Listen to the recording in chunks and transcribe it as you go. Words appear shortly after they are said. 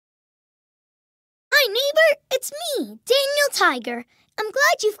Neighbor, it's me, Daniel Tiger. I'm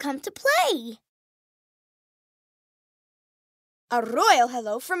glad you've come to play. A royal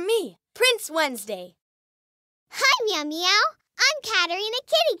hello from me, Prince Wednesday. Hi, Meow Meow. I'm Katerina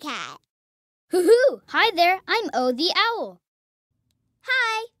Kitty Cat. Hoo-hoo! Hi there, I'm O the Owl.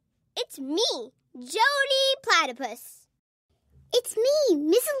 Hi, it's me, Jody Platypus. It's me,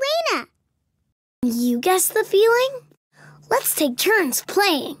 Miss Elena. You guess the feeling? Let's take turns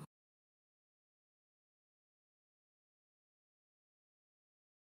playing.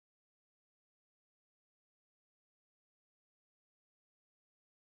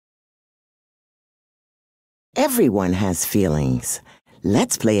 Everyone has feelings.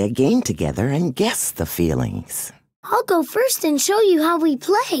 Let's play a game together and guess the feelings. I'll go first and show you how we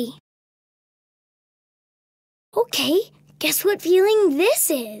play. Okay, guess what feeling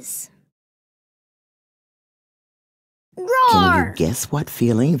this is? Roar! Can you guess what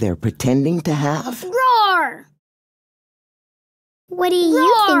feeling they're pretending to have? Roar! What do you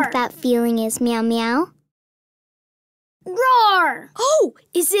Roar! think that feeling is, Meow Meow? Roar! Oh,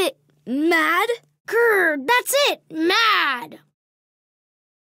 is it mad? Grr, that's it, mad!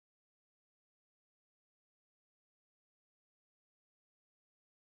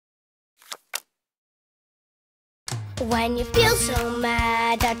 When you feel so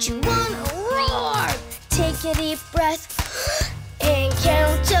mad that you wanna roar, take a deep breath and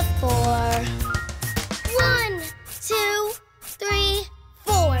count to 4. 1, 2, 3,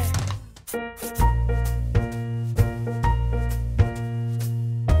 4.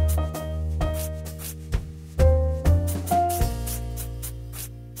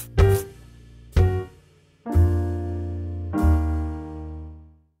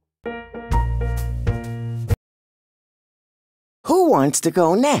 Who wants to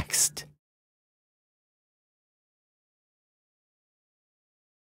go next?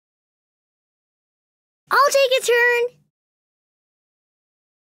 I'll take a turn.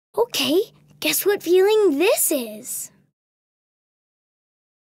 Okay, guess what feeling this is?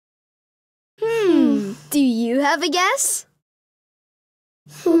 Do you have a guess?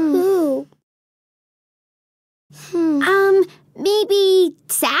 Maybe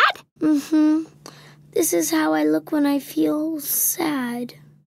sad? This is how I look when I feel sad.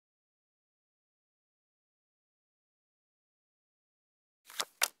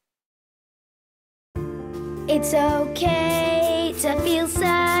 It's okay to feel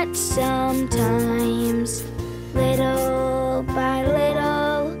sad sometimes. Little by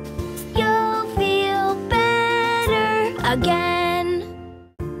little, you'll feel better again.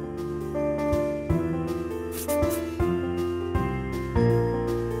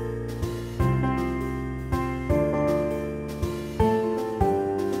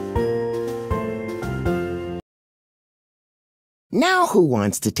 Now who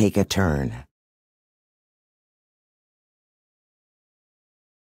wants to take a turn?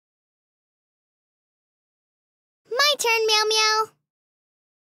 My turn, Meow Meow.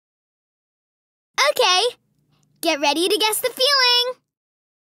 Okay, get ready to guess the feeling.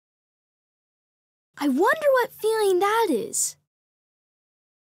 I wonder what feeling that is.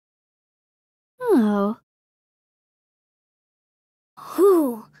 Ooh,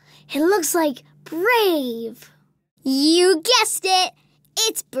 it looks like brave. You guessed it.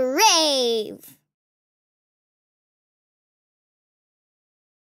 It's brave.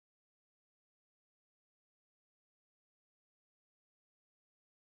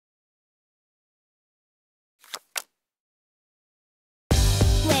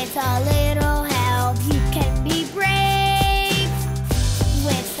 With a little help, you can be brave.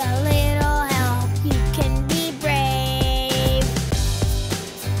 With a little help, you can be brave.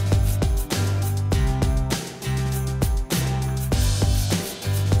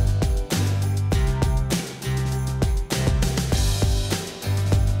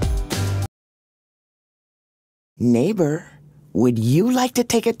 Neighbor, would you like to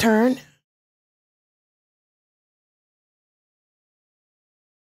take a turn?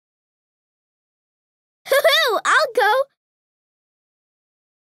 Hoo-hoo, I'll go.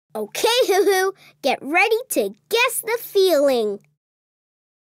 Okay, Hoo-hoo, get ready to guess the feeling.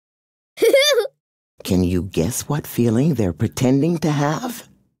 Hoo-hoo, Can you guess what feeling they're pretending to have?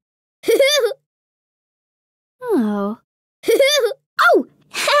 hoo-hoo, hoo-hoo. Oh,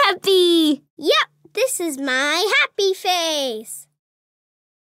 happy. Yep, this is my happy face.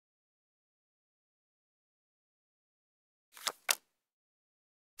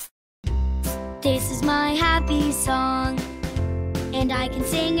 This is my happy song, and I can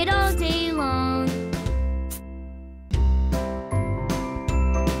sing it all day long.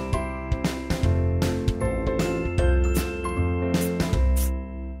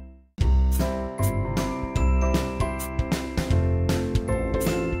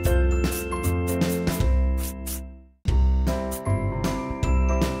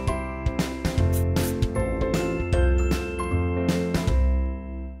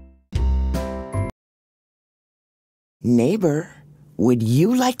 Neighbor, would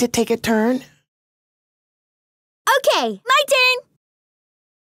you like to take a turn? Okay, my turn.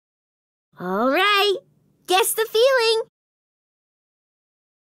 All right, guess the feeling.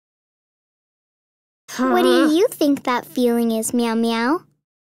 What do you think that feeling is, Meow Meow?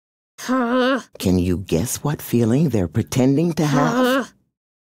 Can you guess what feeling they're pretending to have?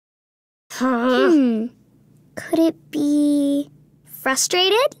 Could it be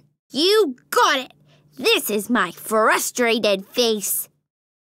frustrated? You got it. This is my frustrated face.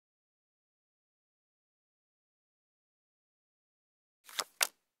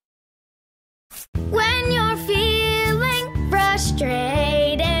 When you're feeling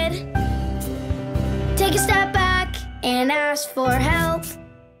frustrated, take a step back and ask for help.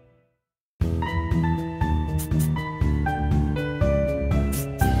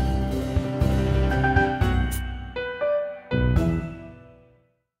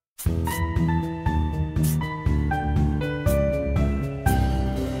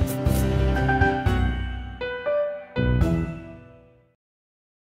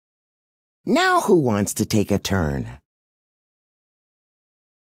 Now who wants to take a turn?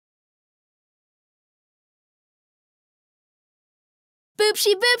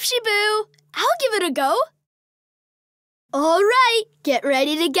 Boopsie boopsie boo. I'll give it a go. All right, get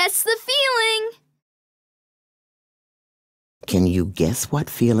ready to guess the feeling. Can you guess what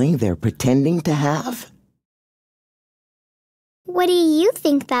feeling they're pretending to have? What do you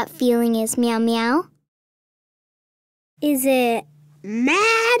think that feeling is, Meow Meow? Is it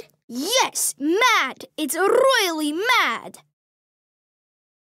mad? Yes, mad. It's royally mad.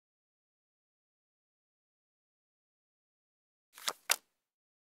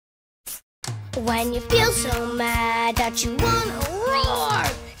 When you feel so mad that you wanna roar,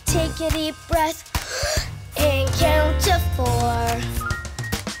 take a deep breath and count to 4.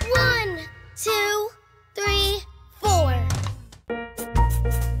 1, 2, 3, 4.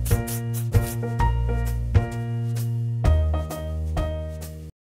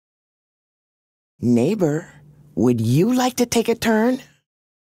 Neighbor, would you like to take a turn?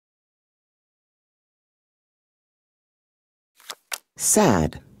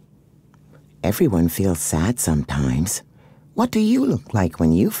 Sad. Everyone feels sad sometimes. What do you look like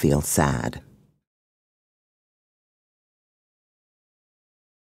when you feel sad?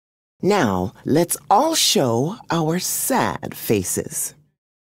 Now, let's all show our sad faces.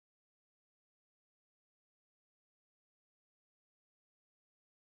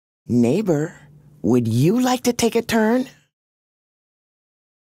 Neighbor, would you like to take a turn?